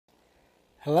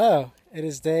Hello, it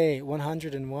is day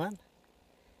 101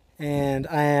 and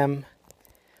I am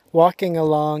walking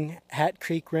along Hat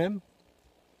Creek Rim,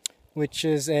 which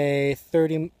is a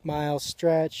 30-mile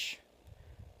stretch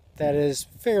that is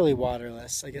fairly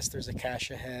waterless. I guess there's a cache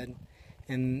ahead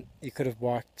and you could have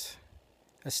walked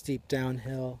a steep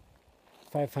downhill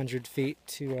 500 feet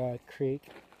to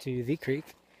the creek.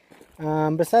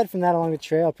 But aside from that, along the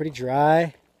trail, pretty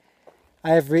dry. I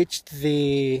have reached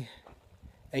a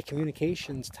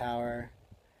communications tower.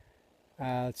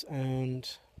 It's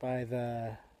owned by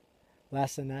the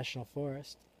Lhasa National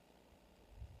Forest.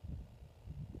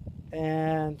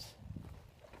 And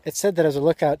it said that it was a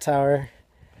lookout tower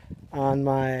on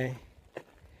my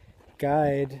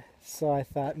guide, so I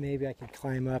thought maybe I could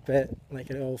climb up it like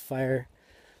an old fire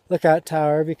lookout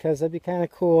tower, because that'd be kind of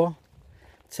cool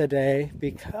today,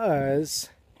 because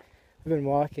I've been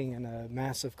walking in a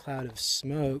massive cloud of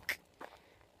smoke.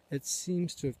 It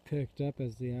seems to have picked up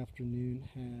as the afternoon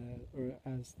or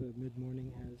as the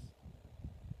mid-morning has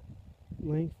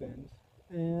lengthened.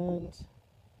 And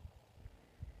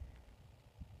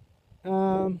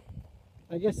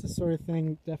I guess this sort of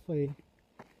thing definitely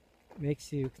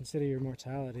makes you consider your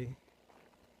mortality.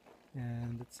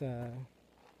 And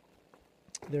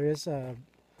there is a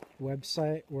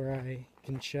website where I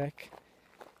can check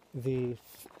the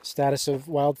status of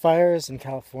wildfires in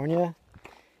California.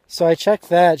 So I checked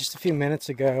that just a few minutes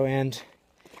ago, and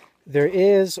there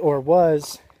is, or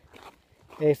was,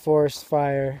 a forest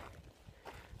fire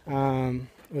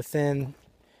within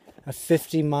a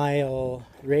 50-mile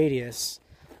radius,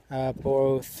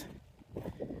 both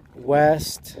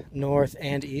west, north,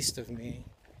 and east of me.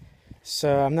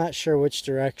 So I'm not sure which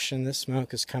direction the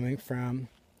smoke is coming from,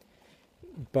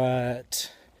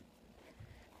 but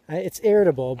it's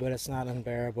irritable, but it's not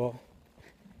unbearable.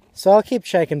 So I'll keep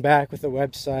checking back with the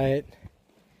website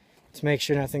to make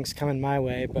sure nothing's coming my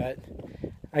way, but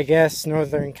I guess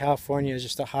Northern California is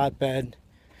just a hotbed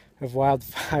of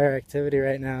wildfire activity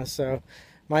right now, so it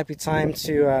might be time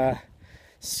to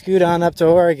scoot on up to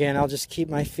Oregon. I'll just keep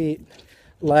my feet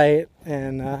light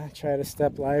and try to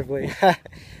step lively.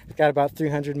 I've got about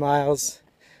 300 miles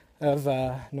of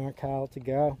NorCal to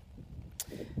go.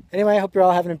 Anyway, I hope you're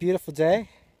all having a beautiful day,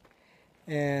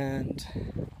 and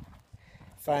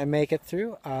if I make it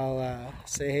through, I'll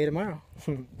say hey tomorrow.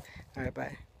 All right,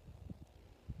 bye.